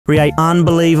Create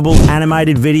unbelievable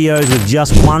animated videos with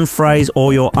just one phrase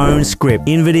or your own script.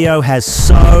 Invideo has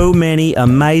so many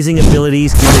amazing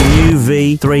abilities in the new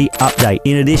V3 update.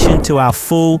 In addition to our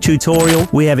full tutorial,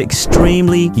 we have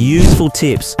extremely useful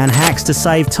tips and hacks to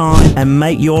save time and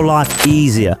make your life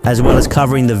easier, as well as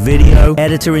covering the video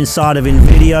editor inside of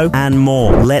Invideo and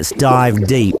more. Let's dive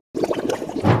deep.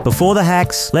 Before the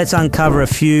hacks, let's uncover a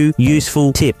few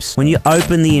useful tips. When you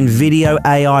open the Invideo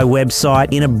AI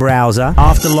website in a browser,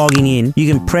 after logging in,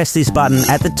 you can press this button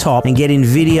at the top and get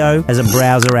Invideo as a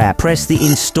browser app. Press the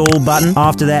install button.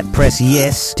 After that, press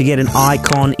yes to get an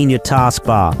icon in your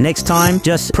taskbar. Next time,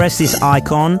 just press this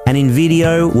icon and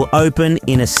Invideo will open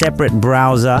in a separate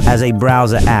browser as a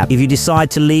browser app. If you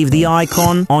decide to leave the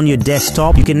icon on your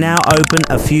desktop, you can now open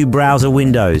a few browser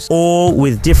windows, all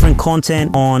with different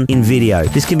content on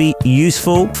Invideo. This can be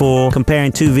useful for comparing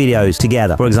two videos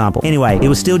together, for example. Anyway, it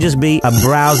will still just be a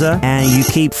browser and you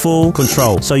keep full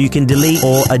control, so you can delete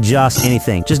or adjust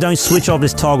anything. Just don't switch off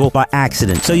this toggle by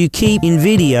accident. So you keep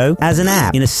Invideo as an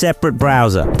app in a separate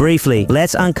browser. Briefly,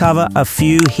 let's uncover a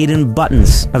few hidden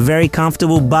buttons. A very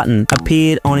comfortable button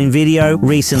appeared on Invideo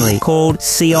recently called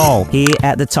See All here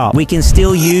at the top. We can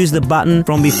still use the button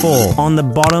from before on the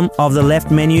bottom of the left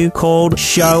menu called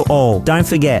Show All. Don't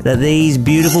forget that these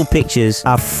beautiful pictures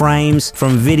are frames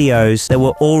from videos that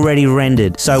were already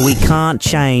rendered, so we can't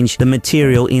change the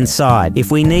material inside.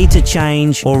 If we need to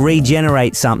change or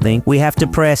regenerate something, we have to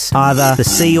press either the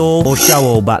See All or Show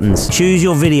All buttons. Choose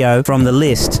your video from the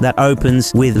list that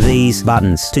opens with these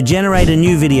buttons. To generate a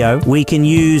new video, we can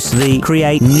use the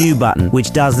Create New button,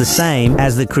 which does the same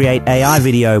as the Create AI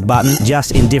Video button,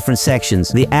 just in different sections.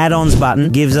 The Add-Ons button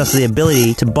gives us the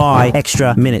ability to buy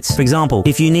extra minutes. For example,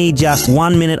 if you need just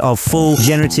 1 minute of full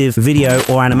generative video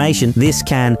or animation, this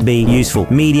can be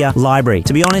useful. Media library.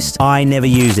 To be honest, I never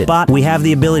use it, but we have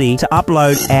the ability to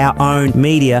upload our own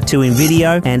media to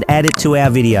Invideo and add it to our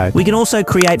video. We can also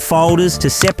create folders to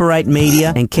separate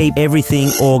media and keep everything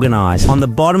organized. On the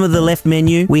bottom of the left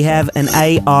menu, we have an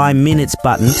AI minutes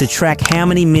button to track how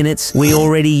many minutes we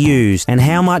already used and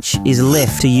how much is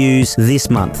left to use this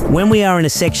month. When we are in a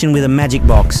section with a magic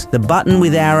box, the button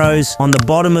with arrows on the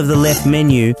bottom of the left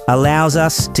menu allows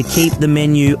us to keep the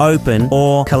menu open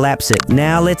or collapse it.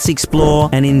 Now let's explore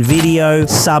an Invideo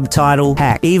subtitle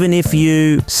hack. Even if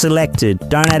you selected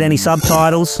don't add any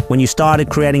subtitles when you started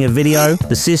creating a video,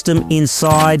 the system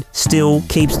inside still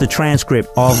keeps the transcript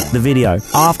of the video.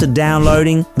 After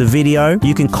downloading the video,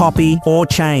 you can copy or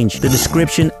change the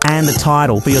description and the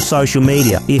title for your social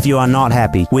media if you are not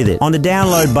happy with it. On the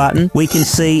download button, we can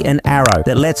see an arrow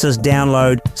that lets us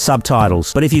download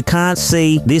subtitles. But if you can't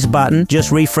see this button,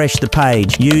 just refresh the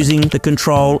page using the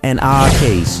Control and R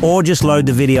keys, or just load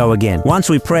the video again. Once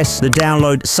we press the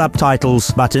download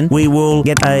subtitles button, we will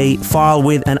get a file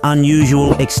with an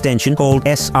unusual extension called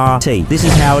SRT. This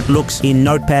is how it looks in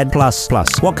Notepad++.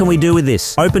 What can we do with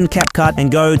this? Open CapCut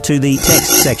and go to the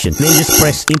text section. Then just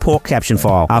press import caption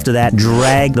file. After that,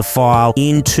 drag the file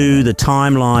into the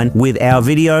timeline with our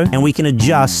video and we can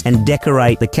adjust and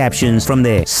decorate the captions from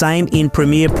there. Same in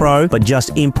Premiere Pro, but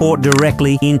just import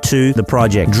directly into the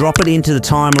project. Drop it into the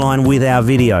timeline with our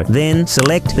video. Then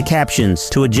select the captions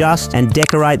to adjust and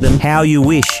decorate them how you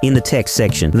wish in the text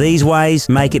section. These ways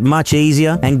make it much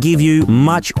easier and give you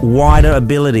much wider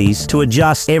abilities to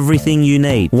adjust everything you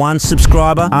need. One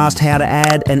subscriber asked how to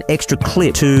add an extra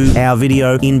clip to our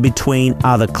video in between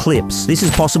other clips. This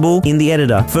is possible in the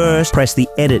editor. First, press the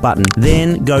edit button.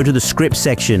 Then go to the script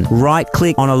section.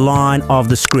 Right-click on a line of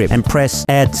the script and press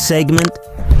add segment.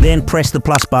 Then press the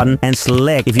plus button and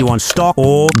select if you want stock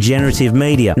or generative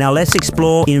media. Now let's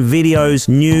explore Invideo's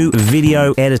new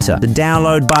video editor. The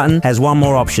download button has one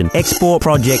more option: export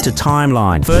project to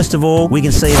timeline. First of all, we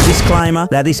can see a disclaimer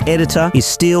that this editor is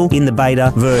still in the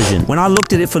beta version. When I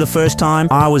looked at it for the first time,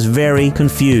 I was very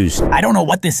confused. I don't know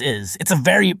what this is. It's a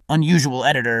very unusual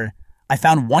editor. I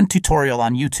found one tutorial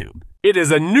on YouTube. It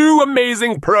is a new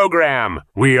amazing program.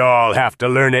 We all have to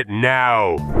learn it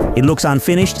now. It looks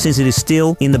unfinished since it is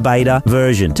still in the beta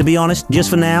version. To be honest,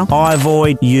 just for now, I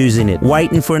avoid using it,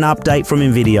 waiting for an update from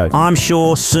Invideo. I'm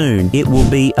sure soon it will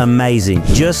be amazing,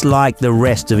 just like the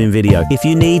rest of Invideo. If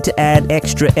you need to add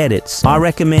extra edits, I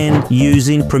recommend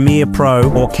using Premiere Pro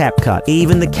or CapCut.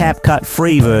 Even the CapCut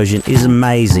free version is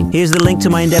amazing. Here's the link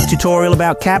to my in-depth tutorial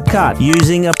about CapCut.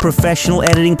 Using a professional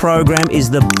editing program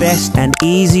is the best and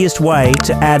easiest way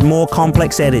to add more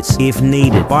complex edits if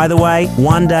needed. By the way,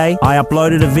 one day I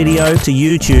uploaded a video video to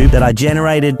YouTube that I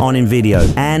generated on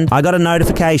Invideo, and I got a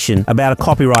notification about a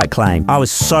copyright claim. I was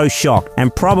so shocked,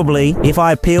 and probably if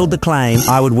I appealed the claim,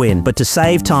 I would win. But to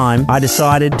save time, I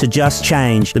decided to just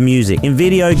change the music.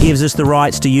 Invideo gives us the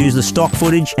rights to use the stock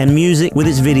footage and music with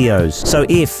its videos. So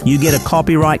if you get a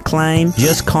copyright claim,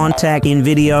 just contact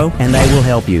Invideo and they will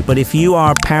help you. But if you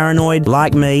are paranoid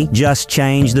like me, just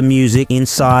change the music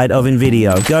inside of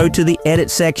Invideo. Go to the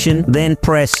edit section, then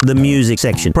press the music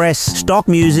section. Press stock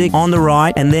music on the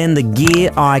right and then the gear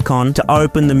icon to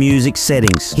open the music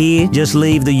settings. Here, just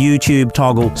leave the YouTube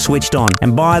toggle switched on.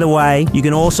 And by the way, you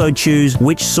can also choose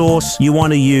which source you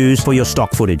want to use for your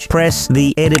stock footage. Press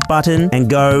the edit button and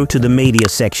go to the media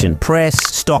section. Press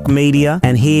stock media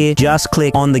and here just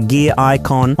click on the gear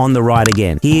icon on the right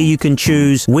again. Here you can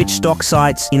choose which stock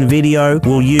sites Invideo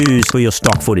will use for your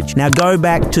stock footage. Now go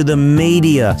back to the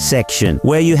media section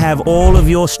where you have all of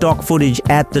your stock footage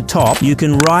at the top. You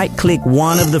can right click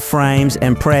one of the frames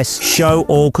and press show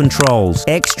all controls.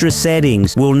 Extra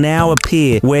settings will now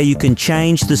appear where you can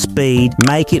change the speed,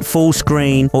 make it full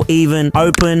screen, or even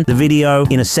open the video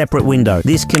in a separate window.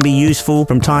 This can be useful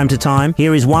from time to time.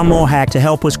 Here is one more hack to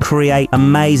help us create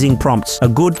amazing prompts. A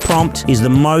good prompt is the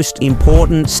most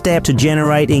important step to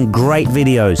generating great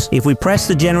videos. If we press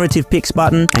the Generative Picks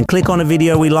button and click on a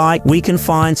video we like, we can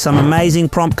find some amazing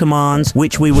prompt commands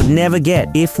which we would never get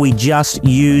if we just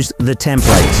used the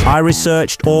templates. I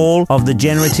researched all of the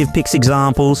Generative Picks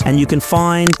examples and you can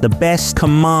find the best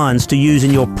commands to use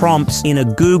in your prompts in a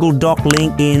Google Doc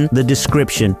link in the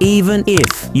description. Even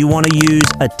if you want to use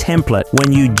a template,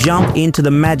 when you jump into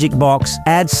the magic box,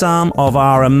 add some of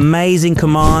our amazing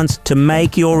commands to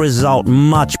make your result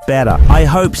much better. I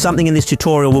hope something in this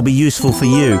tutorial will be useful for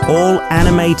you. All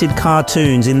animated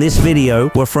cartoons in this video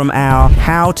were from our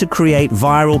How to Create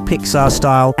Viral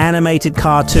Pixar-Style Animated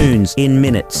Cartoons in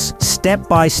Minutes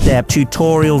step-by-step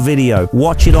tutorial video.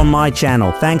 Watch it on my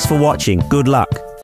channel. Thanks for watching. Good luck.